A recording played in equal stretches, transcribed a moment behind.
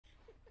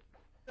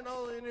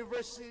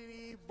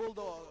University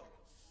Bulldogs.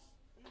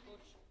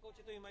 Coach,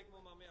 ito yung mic mo,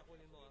 mamaya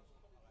kunin mo.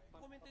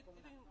 Commentate,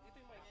 ito yung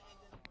mic.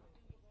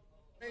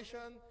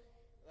 Nation,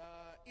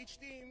 each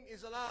team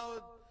is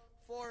allowed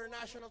 4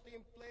 national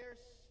team players,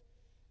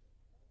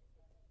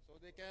 so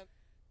they can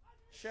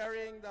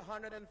sharing the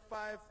 105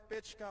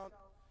 pitch count.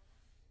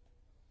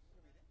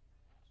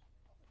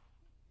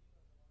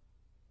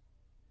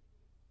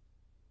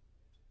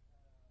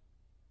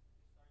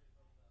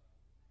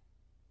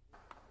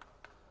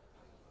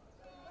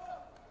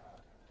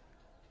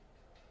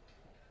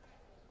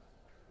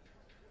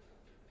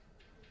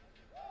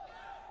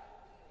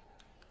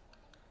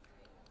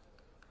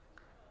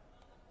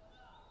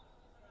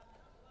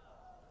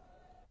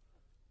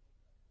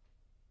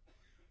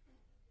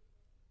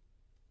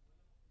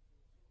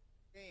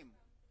 Game.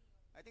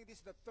 I think this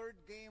is the third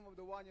game of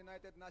the One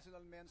United National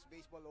Men's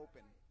Baseball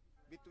Open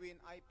between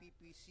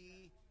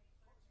IPPC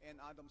and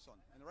Adamson.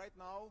 And right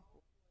now,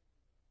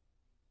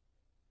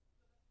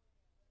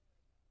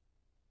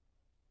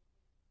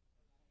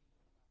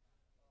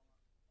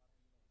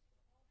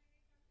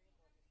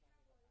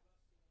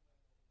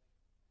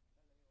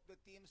 the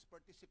teams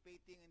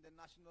participating in the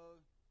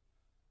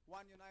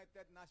One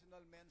United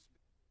National Men's.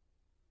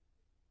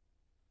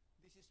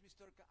 This is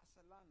Mr.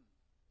 Kaasalan.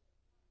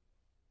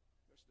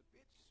 There's the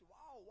pitch.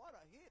 Wow, what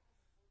a hit.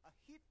 A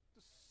hit to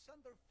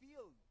center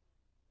field.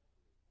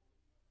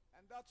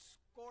 And that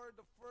scored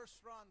the first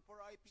run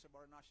for IPC of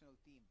our national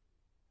team.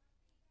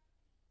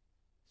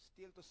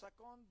 Steal to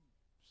second.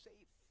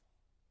 Safe.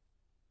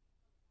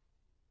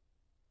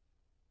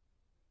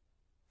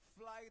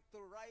 Fly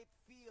to right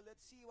field.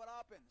 Let's see what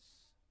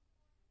happens.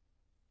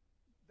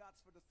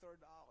 That's for the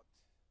third out.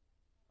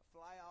 A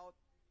fly out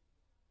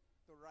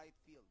to right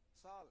field.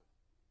 Sal.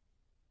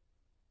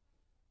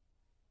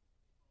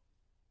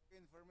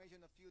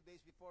 Information a few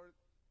days before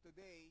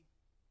today.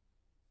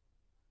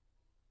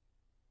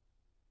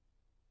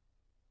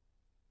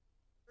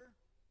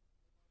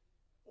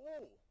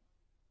 Oh!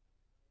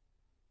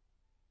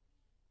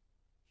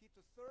 Hit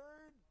to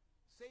third,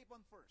 safe on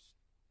first.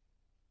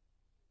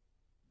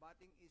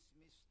 Batting is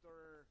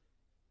Mr.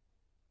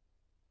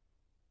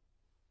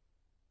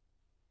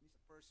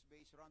 First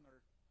base runner.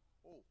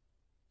 Oh,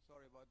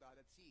 sorry about that.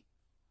 Let's see.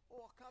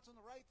 Oh, a catch on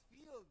the right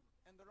field,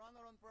 and the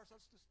runner on first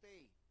has to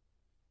stay.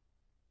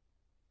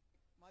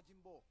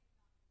 Majimbo.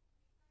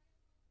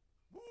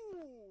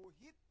 Woo!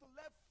 Hit to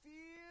left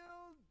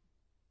field.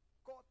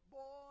 Caught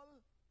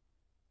ball.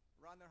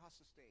 Runner has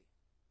to stay.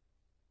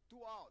 2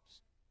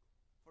 outs.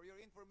 For your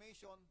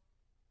information,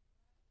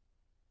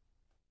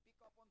 pick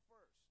up on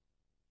first.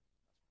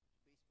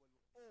 That's baseball.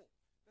 Oh,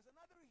 there's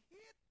another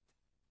hit.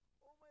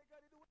 Oh my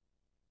God!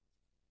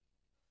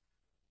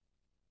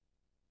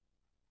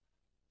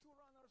 Two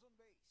runners on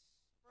base.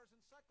 First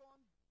and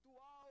second. 2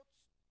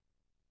 outs.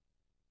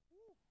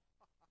 Woo!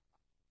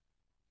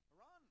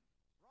 Run.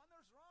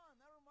 Runners run.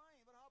 Never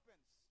mind. What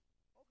happens?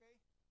 Okay.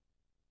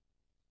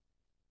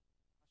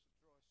 Has to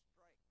throw a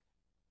strike.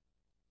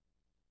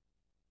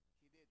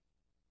 He did.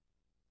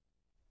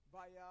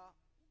 Via.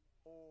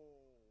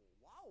 Oh,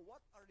 wow.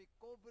 What a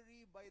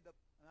recovery by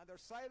another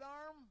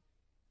sidearm.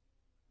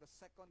 The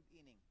second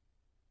inning.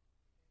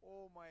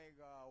 Oh my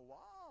God.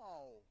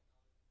 Wow.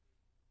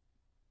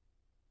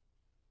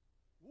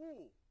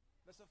 Woo.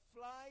 There's a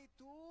fly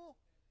to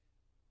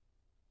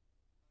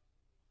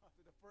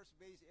the first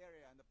base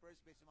area, and the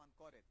first baseman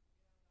caught it.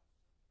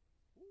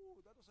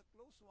 Ooh, that was a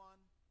close one.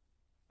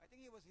 I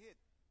think he was hit.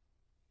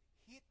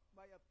 Hit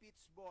by a pitch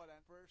ball and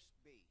first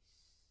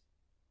base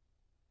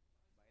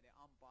by the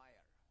umpire.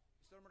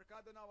 Mr.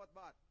 Mercado now at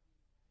bat.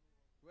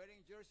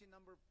 Wearing jersey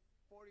number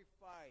 45.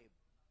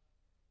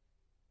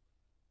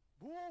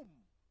 Boom!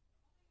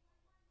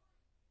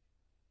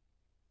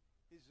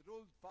 Is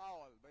ruled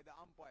foul by the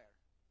umpire.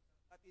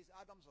 That is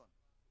Adamson.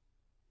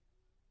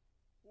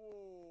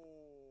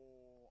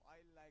 Oh, I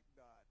like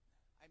that.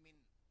 I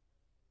mean,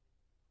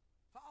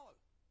 foul.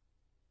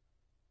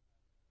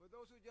 For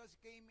those who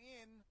just came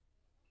in,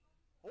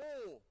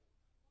 oh,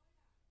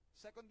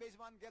 second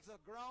baseman gets a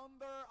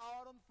grounder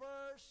out on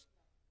first,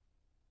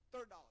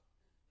 third out.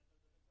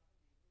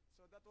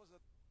 So that was a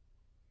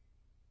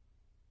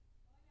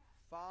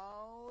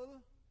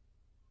foul.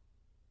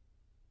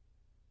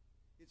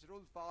 It's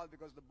ruled foul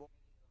because the ball.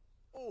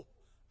 Oh,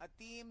 a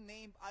team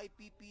named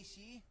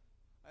IPPC.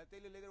 I'll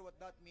tell you later what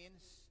that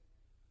means.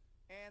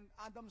 And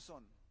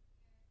Adamson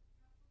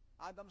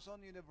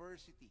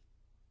University.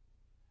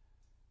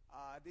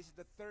 This is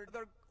the third.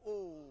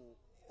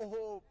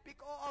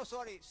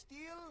 Sorry.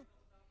 Steal.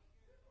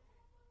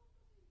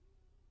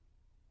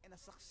 And a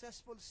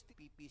successful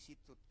PPC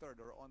to third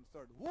or on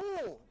third.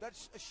 Whoa!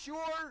 That's a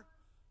sure,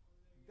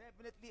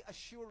 definitely a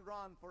sure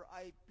run for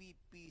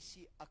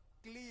IPPC. A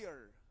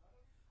clear.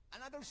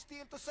 Another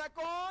steal to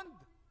second.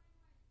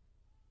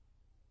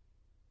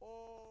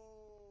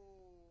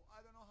 Oh,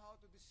 I don't know how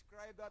to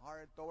describe that.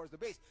 Hard towards the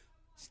base.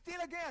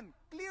 Still again,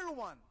 clear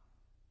one.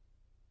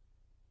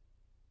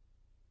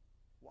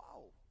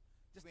 Wow.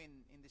 Just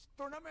win in this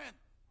tournament.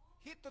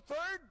 Hit to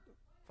third,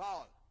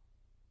 foul.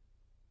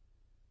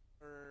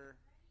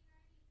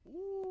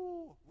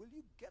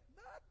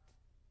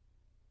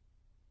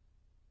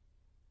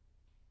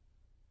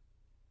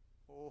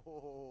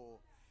 Oh,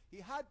 he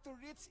had to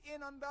reach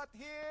in on that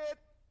hit.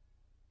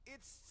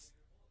 It's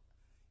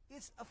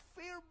a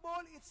fair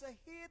ball. It's a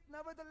hit,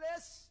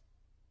 nevertheless.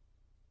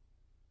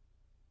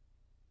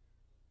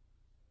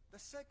 The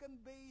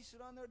second base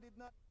runner did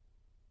not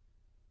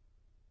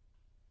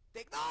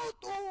take out.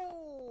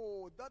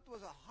 Oh, that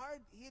was a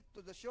hard hit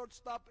to the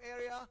shortstop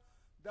area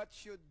that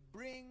should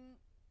bring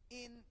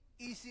in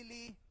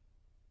easily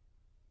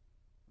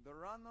the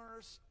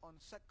runners on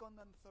second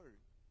and third.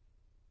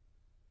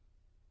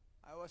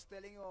 I was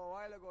telling you a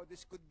while ago,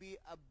 this could be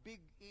a big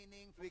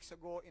inning weeks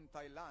ago in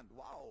Thailand.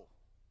 Wow.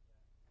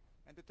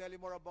 And to tell you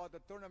more about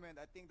the tournament,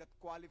 I think that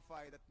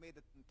qualified, that made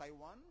it in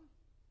Taiwan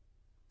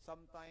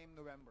sometime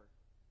November.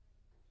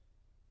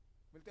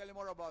 We'll tell you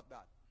more about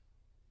that.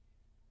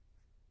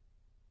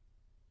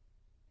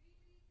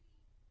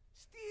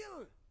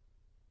 Still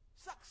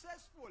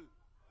successful.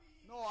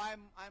 No,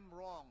 I'm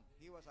wrong.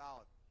 He was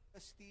out.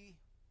 ST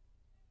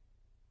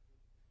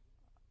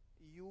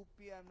UP,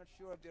 I'm not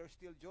sure if they're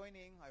still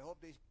joining. I hope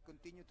they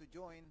continue to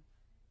join.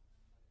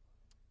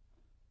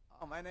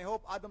 And I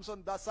hope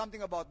Adamson does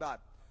something about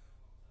that.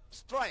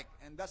 Strike,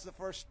 and that's the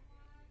first.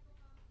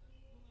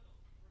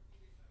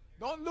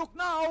 Don't look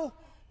now.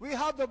 We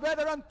have the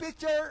veteran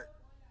pitcher.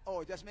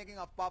 Oh, just making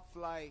a pop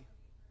fly.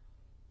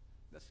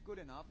 That's good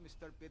enough,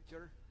 Mr.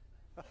 Pitcher.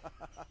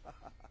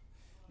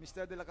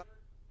 Mr. De La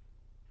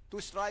 2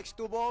 strikes,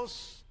 2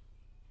 balls.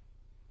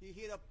 He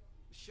hit a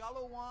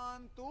shallow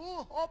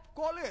 1-2. Hop,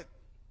 call it.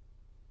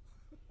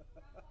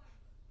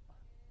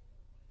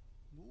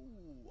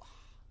 Ooh.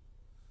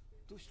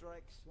 2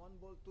 strikes, 1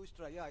 ball, 2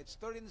 strikes. Yeah, it's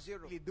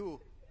 13-0. We do.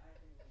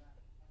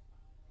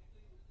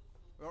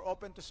 We're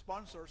open to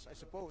sponsors, I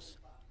suppose.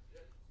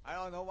 I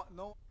don't know what,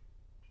 no,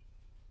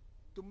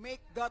 to make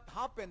that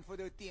happen for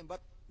their team,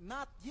 but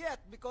not yet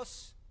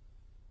because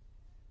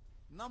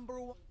number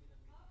 1.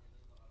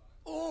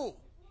 Oh,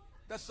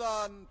 that's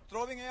a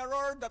throwing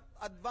error. That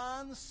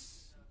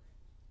advance.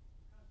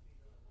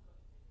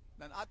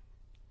 Then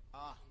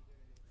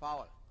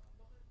foul.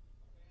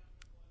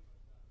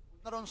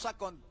 Not on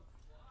second.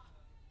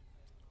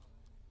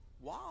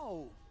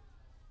 Wow.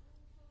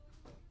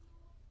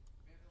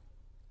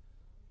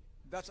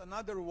 That's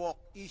another walk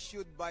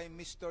issued by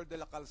Mr. De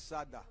La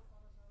Calzada.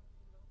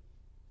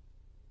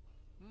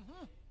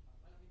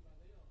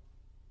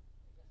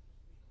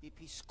 If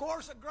he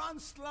scores a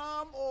grand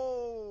slam,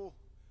 oh,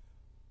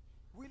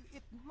 will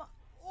it?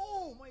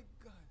 Oh my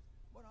God!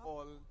 What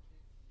happened?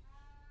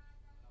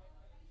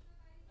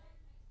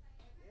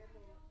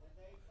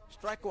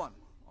 Strike 1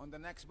 on the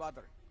next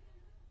batter.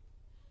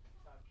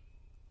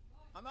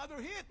 Another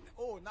hit.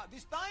 Oh, not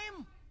this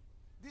time.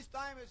 This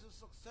time is a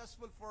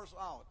successful force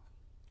out.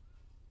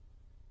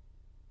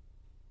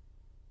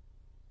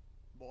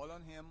 Ball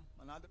on him.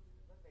 Another.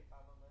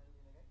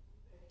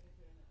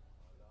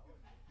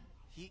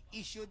 He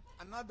issued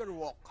another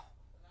walk,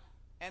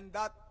 and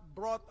that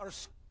brought our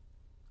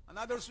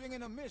another swing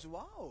and a miss.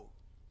 Wow.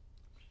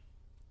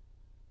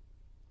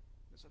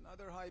 There's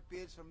another high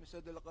pitch from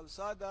Mr. De La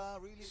Calzada.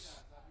 Really.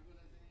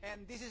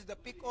 And this is the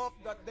pick-off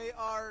that they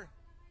are.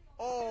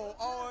 Oh,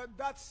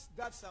 that's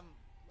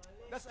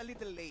a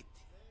little late.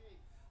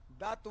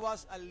 That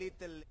was a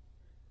little.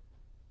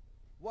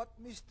 What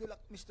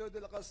Mr. De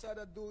La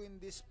Calzada do in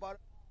this part?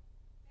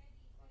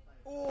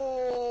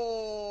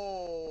 Oh,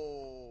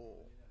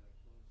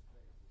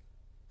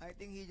 I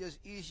think he just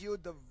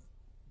issued the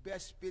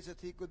best pitch that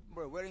he could.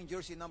 Wearing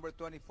jersey number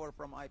 24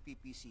 from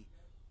Ippc.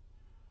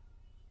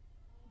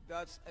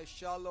 That's a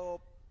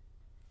shallow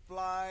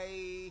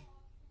fly.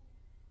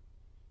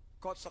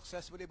 Caught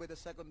successfully by the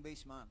second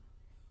baseman.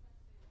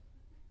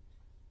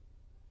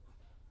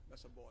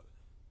 That's a ball.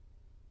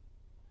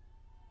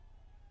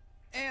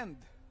 And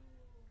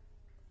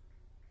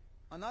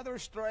another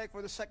strike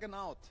for the second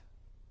out.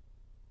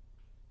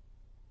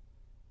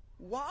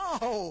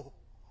 Wow!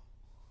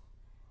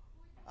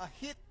 A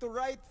hit to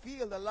right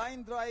field, a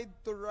line drive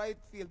to right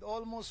field,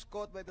 almost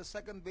caught by the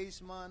second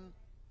baseman.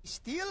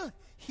 Still,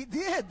 he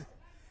did.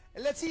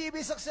 Let's see if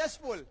he's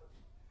successful.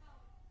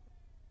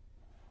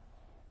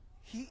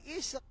 He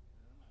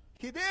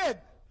did.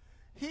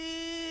 He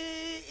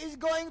is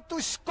going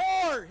to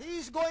score. He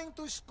is going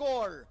to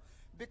score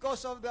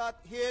because of that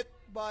hit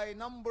by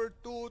number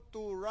 2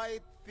 to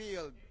right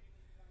field.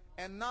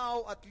 And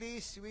now at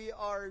least we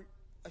are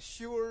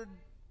assured.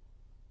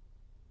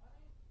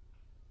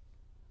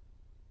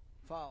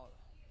 Foul.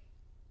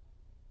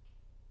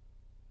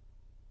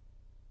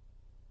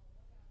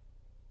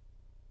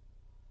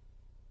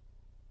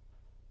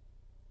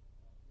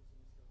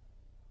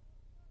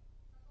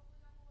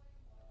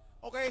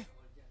 Okay.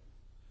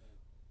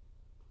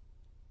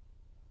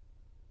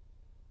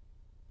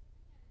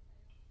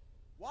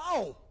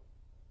 Wow!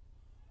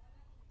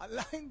 A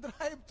line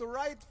drive to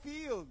right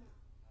field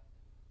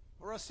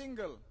for a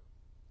single.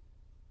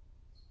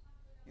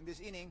 In this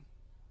inning,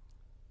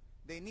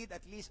 they need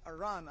at least a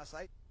run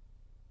aside.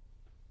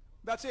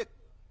 That's it.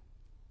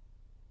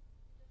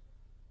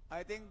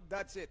 I think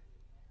that's it.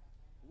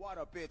 What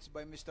a pitch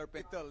by Mr.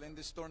 Petal in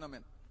this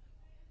tournament.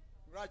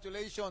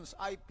 Congratulations,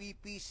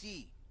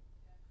 IPPC.